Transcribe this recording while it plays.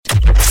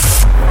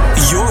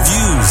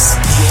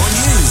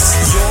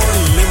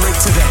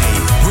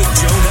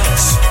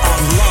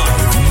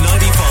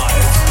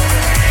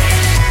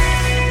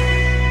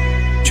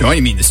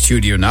Joining me in the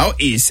studio now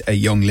is a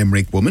young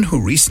Limerick woman who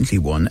recently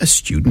won a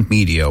Student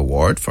Media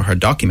Award for her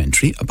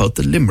documentary about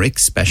the Limerick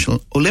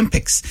Special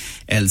Olympics.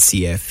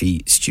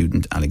 LCFE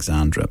student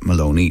Alexandra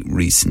Maloney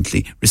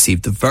recently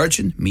received the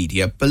Virgin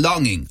Media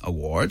Belonging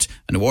Award,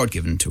 an award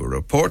given to a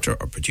reporter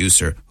or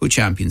producer who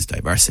champions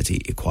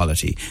diversity,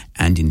 equality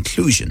and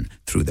inclusion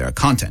through their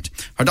content.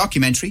 Her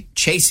documentary,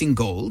 Chasing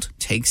Gold,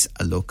 takes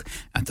a look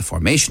at the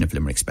formation of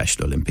Limerick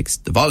Special Olympics,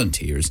 the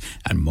volunteers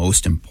and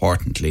most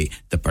importantly,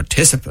 the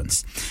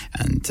participants.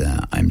 And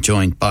I'm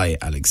joined by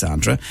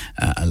Alexandra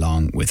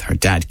along with her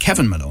dad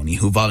Kevin Maloney,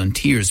 who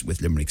volunteers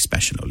with Limerick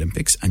Special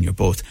Olympics, and you're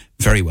both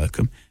very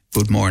welcome.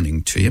 Good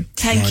morning to you.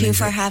 Thank you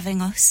for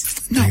having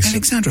us. No,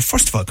 Alexandra,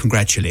 first of all,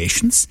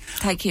 congratulations.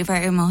 Thank you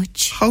very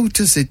much. How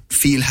does it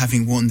feel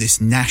having won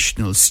this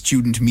National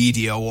Student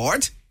Media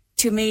Award?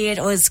 To me, it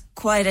was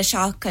quite a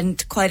shock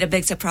and quite a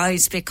big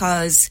surprise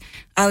because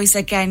I was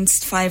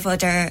against 5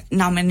 other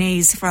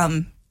nominees,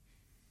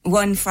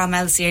 one from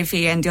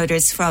LCFE and the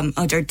others from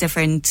other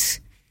different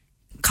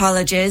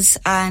colleges,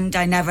 and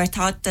I never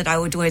thought that I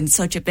would win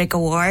such a big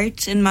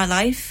award in my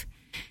life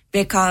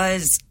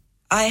because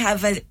I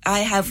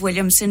have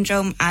Williams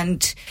syndrome,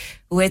 and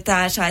with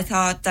that I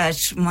thought that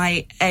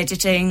my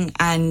editing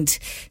and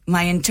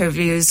my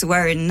interviews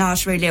were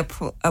not really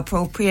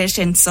appropriate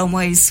in some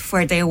ways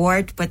for the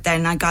award, but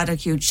then I got a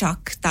huge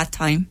shock that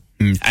time.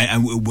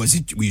 And were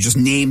you just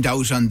named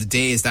out on the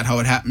day? Is that how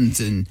it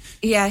happened?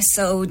 Yeah,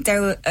 so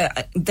there,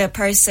 the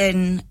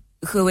person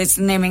who was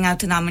naming out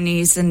the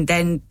nominees, and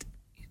then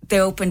they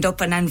opened up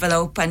an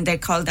envelope and they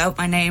called out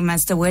my name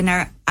as the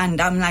winner,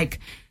 and I'm like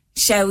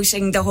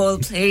shouting the whole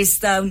place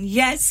down,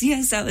 yes,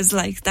 I was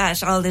like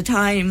that all the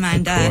time.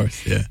 And of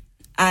course, yeah.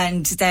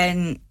 And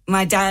then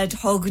my dad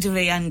hugged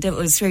me and it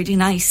was really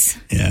nice.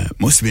 Yeah,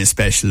 must have been a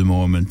special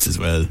moment as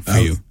well for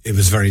you. It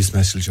was very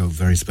special, Joe,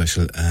 very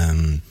special.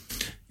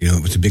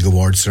 It was a big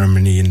award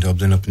ceremony in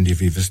Dublin up in the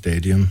Aviva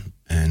Stadium,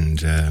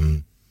 and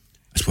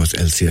I suppose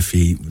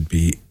LCFE would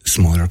be a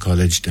smaller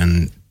college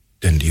than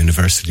the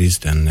universities.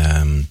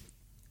 Then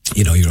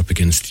you're up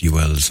against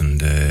ULs and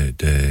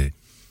the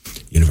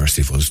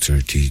University of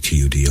Ulster,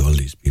 TUD, all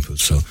these people.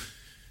 So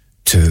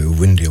to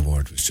win the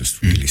award was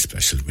just really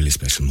special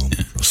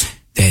moment for us.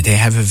 They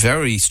have a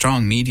very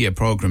strong media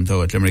programme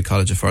though at Limerick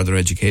College of Further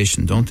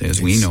Education, don't they,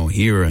 as we know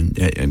here, and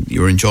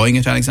you're enjoying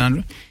it,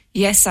 Alexandra?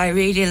 Yes, I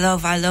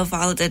love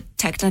all the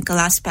technical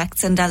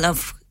aspects, and I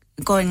love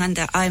going on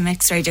the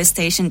IMX radio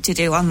station to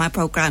do all my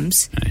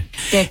programmes, right,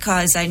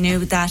 because I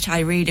knew that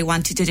I really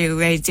wanted to do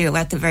radio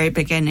at the very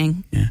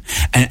beginning. Yeah,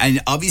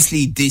 and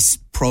obviously this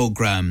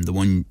programme, the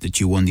one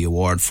that you won the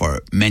award for,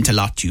 meant a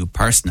lot to you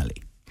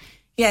personally.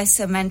 Yes,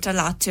 it meant a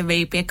lot to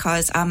me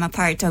because I'm a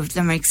part of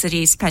Limerick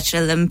City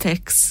Special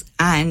Olympics,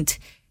 and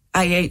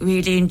I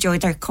really enjoy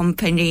their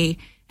company.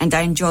 And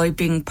I enjoy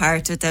being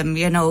part of them,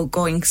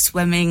 going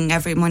swimming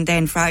every Monday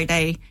and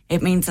Friday.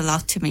 It means a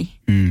lot to me.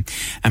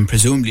 And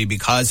presumably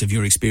because of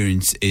your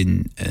experience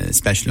in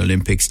Special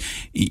Olympics,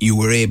 you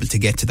were able to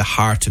get to the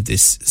heart of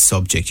this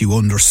subject. You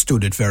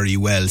understood it very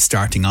well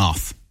starting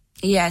off.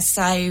 Yes,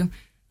 I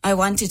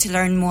wanted to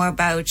learn more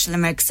about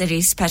Limerick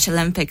City Special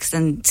Olympics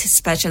and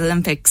Special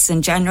Olympics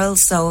in general.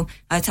 So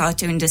I thought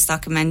doing this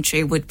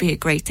documentary would be a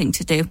great thing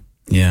to do.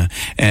 Yeah,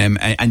 and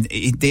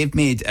they've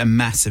made a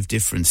massive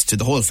difference to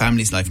the whole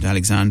family's life and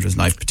Alexandra's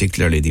life,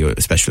 particularly the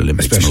Special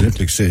Olympics. Special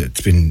Olympics,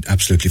 it's been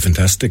absolutely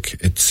fantastic.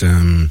 It's,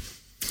 I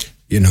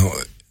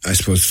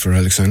suppose for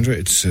Alexandra,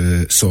 it's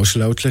a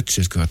social outlet.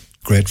 She's got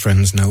great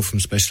friends now from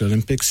Special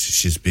Olympics.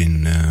 She's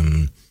been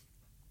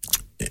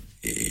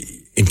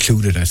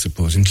included, I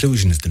suppose.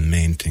 Inclusion is the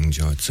main thing,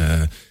 Joe.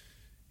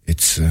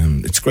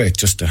 It's great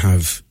just to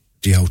have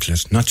the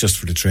outlet, not just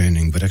for the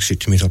training, but actually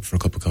to meet up for a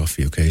cup of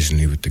coffee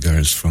occasionally with the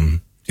girls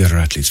from the other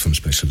athletes from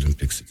Special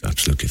Olympics. It's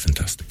absolutely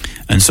fantastic.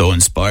 And so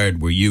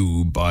inspired were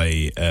you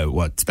by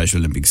what Special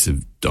Olympics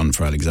have done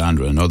for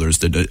Alexandra and others?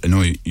 I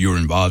know you're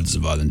involved as a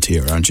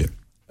volunteer, aren't you?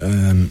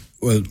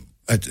 With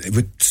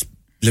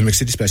Limerick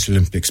City Special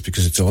Olympics,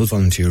 because it's all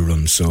volunteer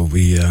run, so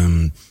we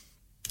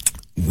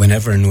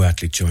whenever a new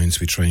athlete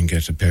joins, we try and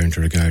get a parent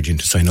or a guardian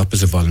to sign up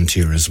as a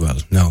volunteer as well.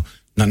 Now,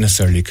 not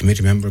necessarily a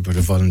committee member, but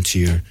a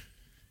volunteer.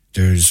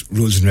 There's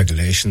rules and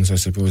regulations, I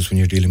suppose, when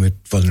you're dealing with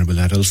vulnerable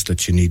adults,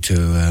 that you need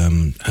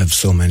to have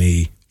so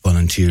many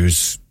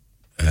volunteers,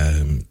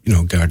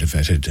 Garda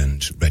vetted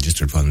and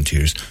registered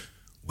volunteers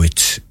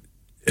with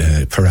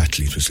per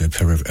athlete. So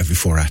every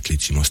 4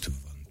 athletes you must have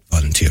a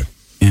volunteer.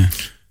 Yeah.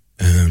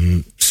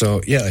 I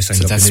signed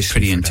up. So that's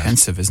pretty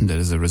intensive, isn't it,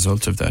 as a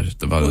result of that,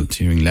 the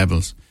volunteering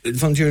levels?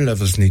 Volunteering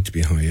levels need to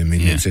be high. I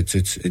mean, it's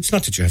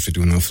not that you have to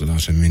do an awful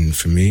lot. I mean,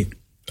 for me,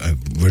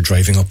 we're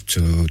driving up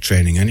to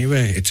training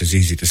anyway. It's as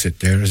easy to sit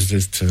there as it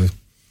is to...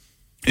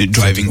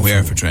 driving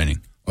where for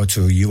training? Or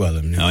to UL.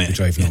 I mean, we'll be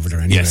driving over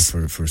there anyway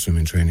for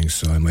swimming training,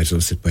 so I might as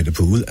well sit by the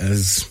pool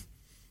as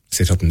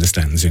sit up in the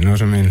stands, you know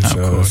what I mean?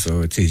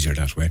 So it's easier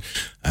that way.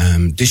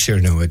 This year,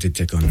 I did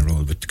take on a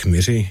role with the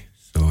committee,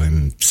 so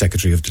I'm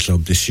secretary of the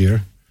club this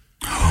year.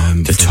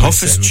 The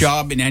toughest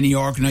job in any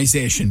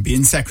organisation,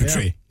 being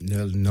secretary. Yeah.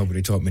 No,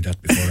 nobody taught me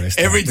that before I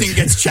started. Everything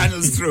gets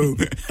channels through.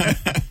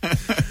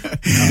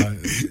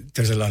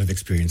 There's a lot of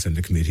experience on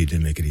the committee. They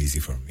make it easy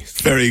for me.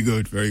 Very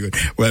good, very good.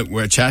 Well,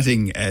 we're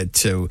chatting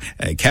to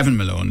Kevin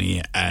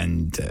Maloney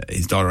and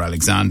his daughter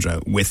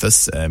Alexandra with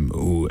us,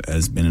 who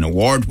has been an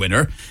award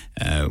winner,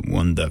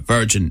 won the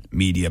Virgin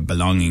Media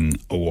Belonging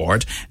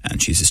Award,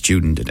 and she's a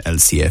student at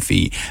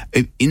LCFE.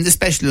 In the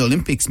Special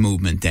Olympics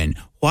movement then,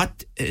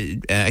 what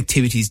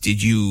activities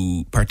did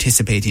you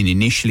participate in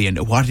initially, and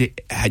what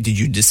did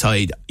you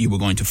decide you were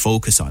going to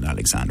focus on,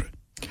 Alexandra?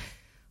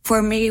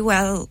 For me,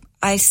 well,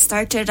 I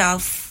started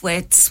off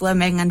with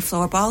swimming and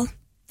floorball.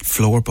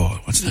 Floorball,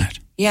 what's that?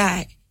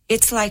 Yeah,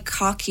 it's like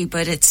hockey,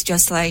 but it's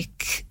just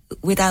like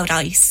without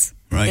ice,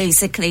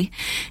 basically.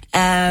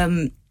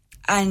 And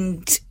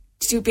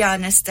to be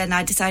honest, then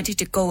I decided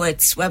to go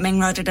with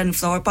swimming rather than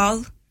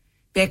floorball,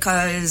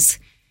 because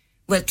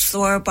with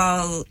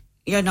floorball,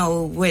 you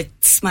know, with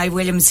my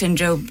Williams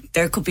syndrome,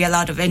 there could be a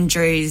lot of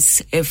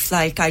injuries. If,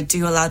 like, I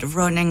do a lot of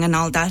running and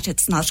all that,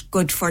 it's not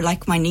good for,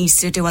 like, my knees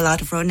to do a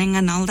lot of running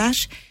and all that.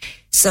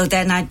 So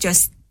then I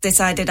just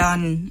decided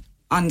on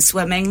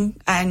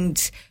swimming,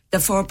 and the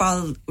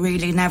floorball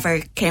really never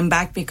came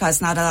back because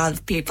not a lot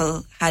of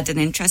people had an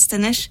interest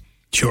in it.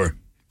 Sure.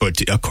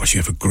 But, of course, you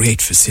have a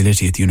great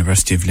facility at the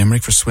University of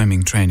Limerick for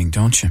swimming training,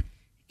 don't you?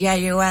 Yeah,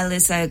 UL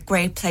is a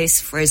great place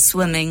for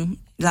swimming.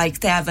 Like,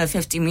 they have a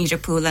 50-metre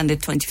pool and a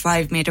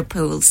 25-metre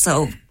pool.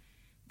 So,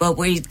 but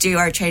we do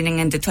our training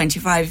in the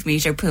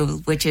 25-metre pool,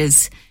 which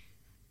is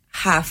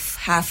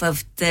half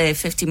of the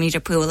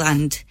 50-metre pool,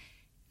 and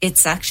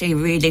it's actually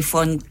really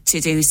fun to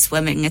do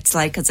swimming. It's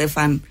like as if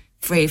I'm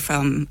free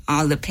from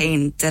all the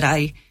pain that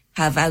I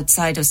have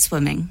outside of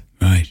swimming.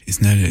 Right,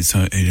 isn't that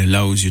so? It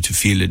allows you to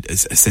feel a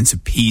sense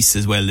of peace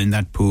as well in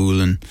that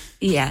pool, and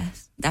yeah,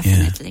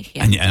 definitely.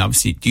 Yeah. And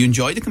obviously, do you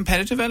enjoy the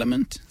competitive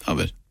element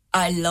of it?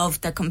 I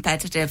love the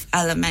competitive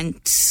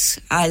element.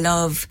 I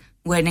love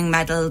winning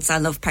medals. I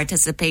love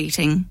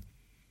participating.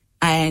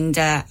 And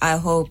I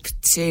hope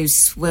to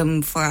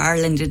swim for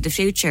Ireland in the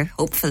future,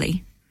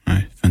 hopefully.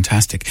 Right,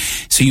 fantastic.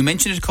 So you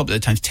mentioned it a couple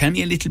of times. Tell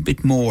me a little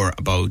bit more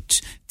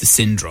about the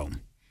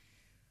syndrome.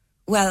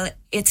 Well,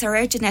 it's a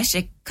rare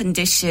genetic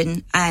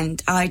condition,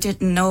 and I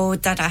didn't know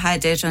that I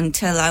had it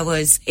until I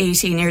was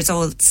 18 years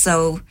old.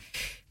 So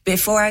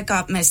before I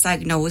got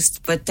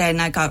misdiagnosed, but then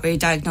I got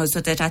re-diagnosed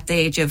with it at the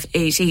age of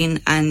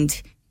 18.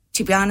 And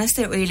to be honest,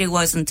 it really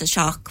wasn't a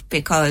shock,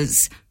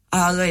 because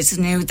I always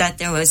knew that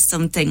there was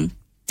something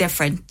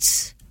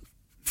different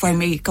for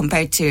me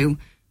compared to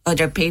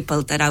other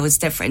people, that I was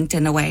different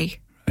in a way.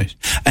 Right.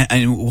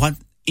 And what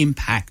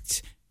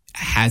impact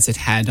has it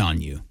had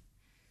on you?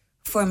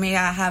 For me,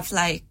 I have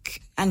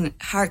like an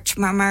heart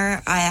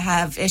murmur. I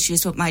have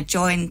issues with my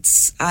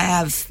joints. I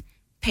have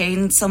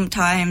pain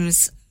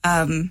sometimes.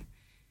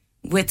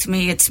 With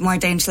me, it's more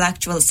the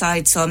intellectual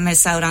side, so I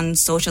miss out on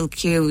social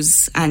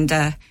cues, and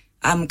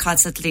I'm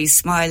constantly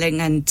smiling,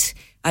 and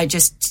I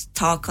just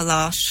talk a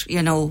lot,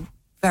 you know,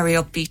 very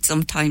upbeat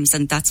sometimes,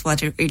 and that's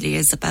what it really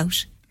is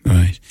about.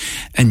 Right.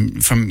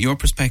 And from your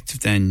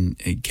perspective then,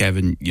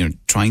 Kevin, you know,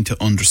 trying to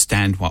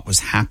understand what was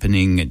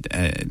happening,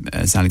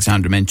 as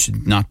Alexandra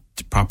mentioned, not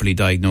properly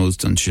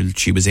diagnosed until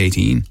she was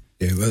 18.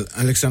 Yeah, well,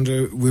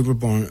 Alexandra,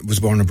 was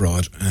born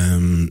abroad,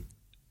 and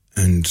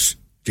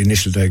the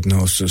initial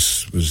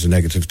diagnosis was a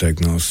negative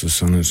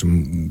diagnosis on it,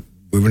 and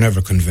we were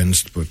never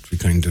convinced, but we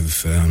kind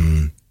of,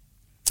 when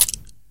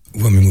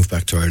we moved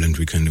back to Ireland,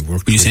 we kind of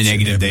worked. When you say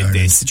negative,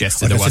 they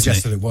suggested there wasn't. They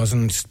suggested it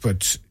wasn't,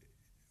 but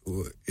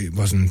it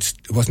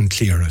wasn't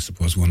clear, I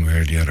suppose, one way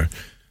or the other.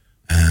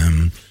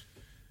 And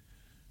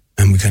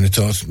we kind of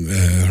thought,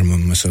 her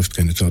mum and myself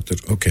kind of thought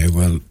that, okay,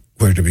 well,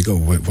 where do we go?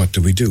 What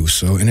do we do?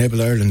 So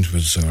Enable Ireland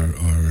was our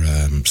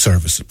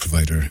service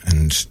provider,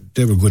 and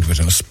they were good with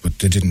us, but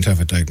they didn't have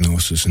a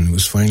diagnosis. And it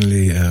was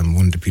finally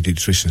one of the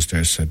paediatricians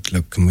there said,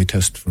 look, can we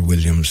test for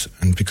Williams?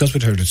 And because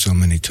we'd heard it so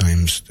many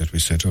times that we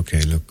said,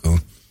 okay, look, go.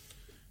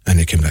 And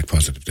it came back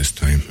positive this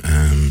time.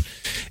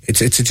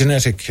 It's a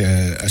genetic,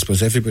 I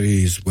suppose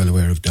everybody is well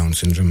aware of Down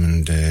syndrome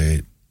and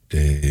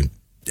the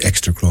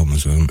extra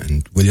chromosome,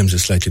 and Williams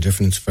is slightly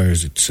different as far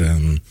as it's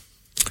a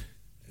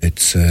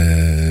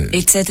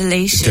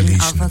deletion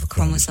of a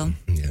chromosome.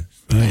 Yeah.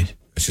 Right.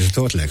 She's a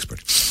total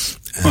expert.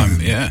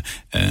 Yeah.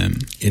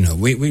 You know,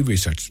 we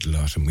researched a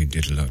lot and we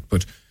did a lot,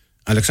 but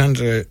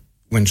Alexandra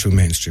went through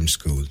mainstream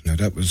school. Now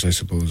that was, I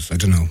suppose, I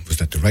don't know, was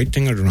that the right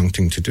thing or the wrong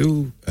thing to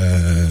do?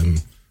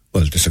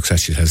 Well, the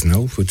success she has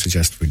now would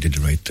suggest we did the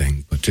right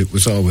thing, but it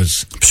was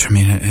always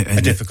a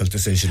difficult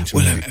decision to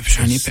make. Well, I'm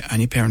sure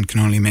any parent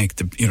can only make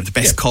the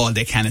best call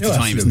they can at the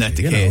time. Isn't that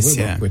the case?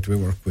 We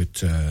work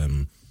with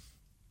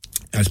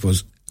I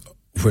suppose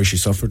where she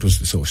suffered was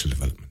the social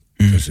development,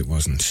 because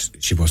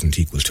she wasn't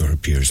equal to her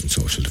peers in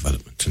social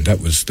development, and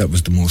that was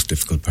the most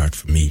difficult part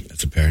for me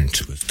as a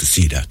parent, was to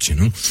see that, you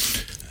know.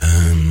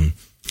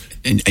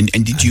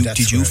 And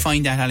did you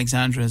find that,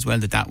 Alexandra, as well,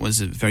 that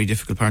was a very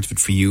difficult part of it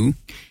for you?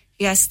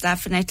 Yes,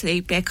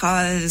 definitely,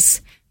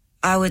 because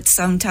I would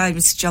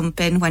sometimes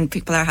jump in when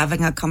people are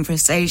having a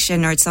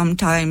conversation, or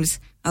sometimes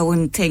I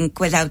wouldn't think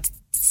without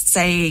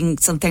saying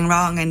something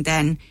wrong, and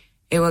then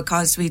it would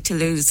cause me to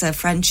lose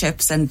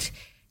friendships, and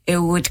it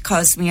would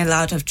cause me a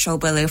lot of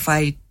trouble if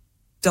I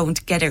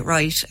don't get it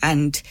right.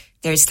 And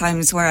there's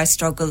times where I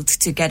struggled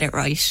to get it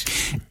right.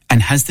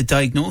 And has the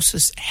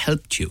diagnosis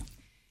helped you?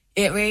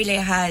 It really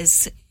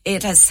has.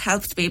 It has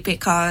helped me,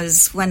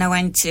 because when I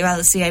went to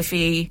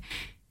LCFE,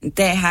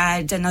 they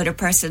had another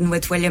person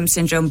with Williams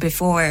syndrome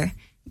before,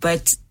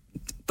 but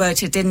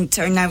it didn't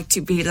turn out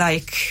to be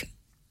like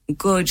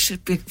good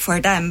for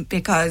them,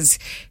 because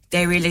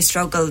they really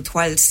struggled,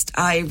 whilst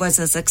I was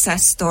a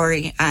success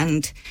story,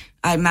 and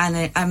I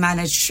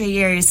managed 3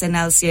 years in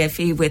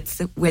LCFE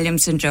with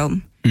Williams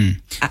syndrome.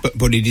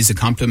 But it is a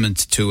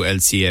compliment to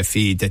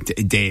LCFE that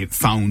they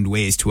found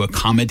ways to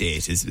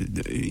accommodate,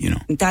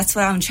 That's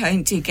what I'm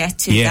trying to get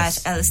to,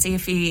 yes. That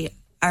LCFE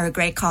are a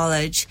great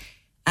college,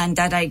 and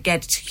that I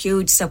get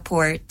huge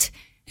support,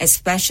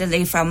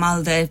 especially from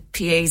all the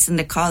PAs in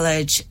the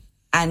college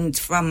and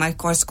from my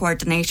course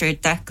coordinator,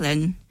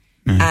 Declan.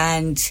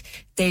 And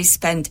they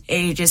spent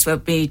ages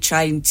with me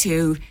trying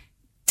to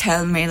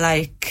tell me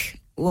like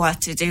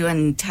what to do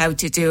and how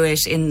to do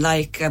it in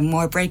like a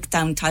more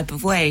breakdown type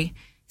of way.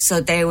 So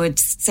they would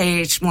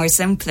say it more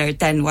simpler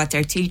than what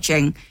they're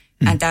teaching,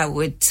 and that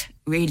would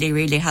really,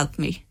 really help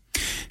me.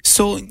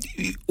 So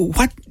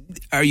what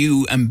are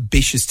you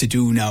ambitious to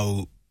do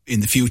now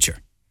in the future?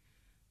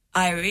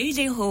 I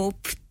really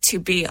hope to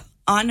be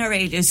on a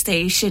radio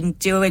station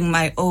doing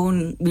my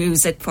own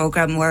music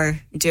program or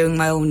doing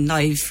my own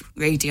live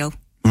radio.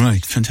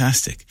 Right,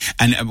 fantastic.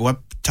 And what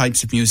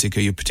types of music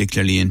are you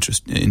particularly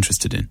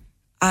interested in?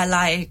 I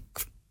like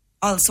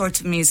all sorts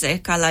of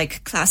music. I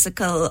like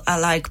classical, I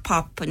like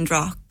pop and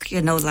rock,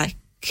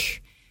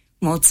 like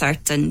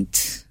Mozart and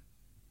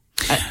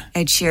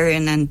Ed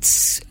Sheeran and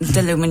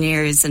the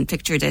Lumineers and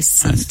Picture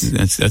This.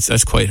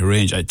 That's quite a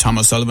range. Tom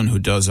O'Sullivan, who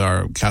does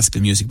our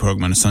classical music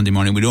programme on a Sunday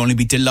morning, would only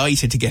be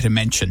delighted to get a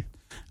mention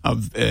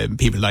of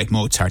people like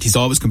Mozart. He's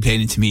always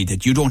complaining to me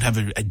that you don't have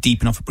a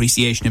deep enough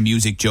appreciation of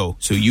music, Joe.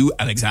 So you,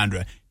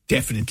 Alexandra,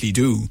 definitely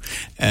do.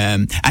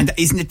 And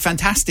isn't it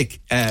fantastic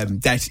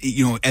that,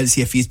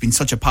 LCFE has been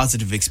such a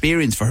positive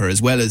experience for her,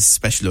 as well as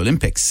Special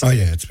Olympics? Oh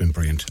yeah, it's been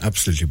brilliant.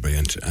 Absolutely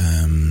brilliant.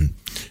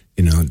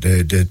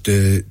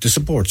 The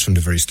supports from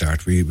the very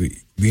start.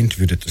 We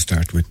interviewed at the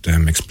start with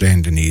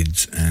explained the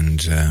needs,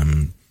 and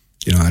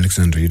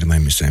Alexandra, you don't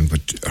mind me saying,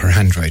 but her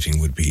handwriting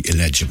would be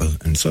illegible,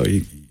 and so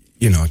they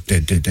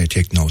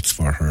take notes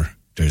for her.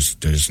 There's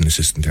an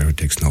assistant there who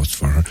takes notes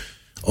for her.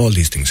 All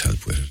these things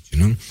help with it,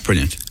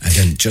 Brilliant. And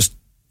then just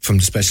from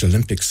the Special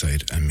Olympics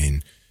side, I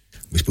mean,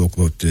 we spoke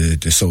about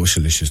the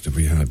social issues that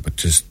we had, but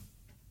just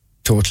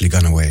totally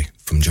gone away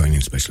from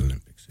joining Special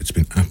Olympics. It's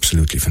been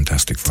absolutely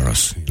fantastic for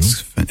us.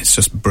 It's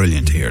just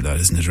brilliant to hear that,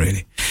 isn't it,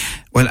 really?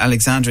 Well,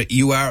 Alexandra,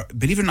 you are,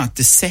 believe it or not,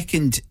 the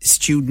second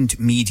Student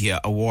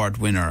Media Award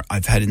winner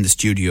I've had in the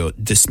studio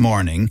this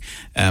morning.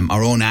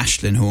 Our own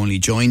Ashlyn, who only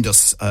joined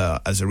us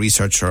as a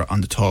researcher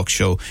on the talk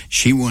show,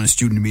 she won a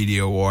Student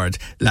Media Award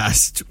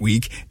last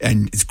week,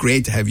 and it's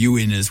great to have you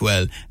in as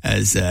well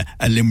as a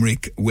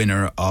Limerick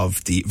winner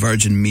of the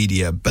Virgin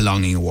Media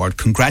Belonging Award.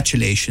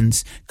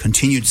 Congratulations.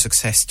 Continued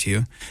success to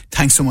you.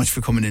 Thanks so much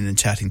for coming in and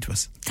chatting to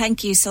us.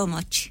 Thank you so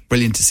much.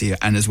 Brilliant to see you.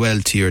 And as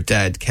well to your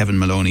dad, Kevin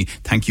Maloney.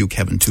 Thank you,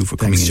 Kevin, too, for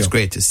coming in. It's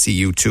great to see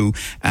you too.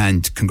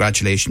 And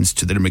congratulations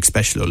to the Limerick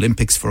Special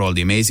Olympics for all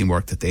the amazing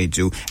work that they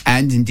do.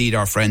 And indeed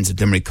our friends at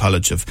Limerick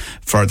College of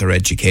Further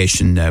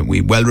Education.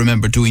 We well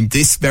remember doing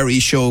this very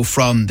show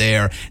from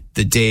there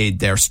the day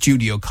their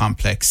studio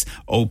complex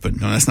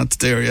opened. No, that's not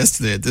today or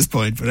yesterday at this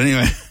point, but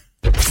anyway.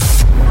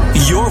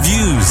 Your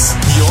views,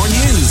 your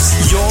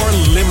news, your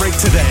Limerick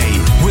Today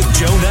with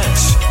Joe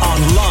Nash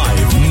on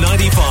Live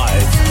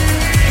 95.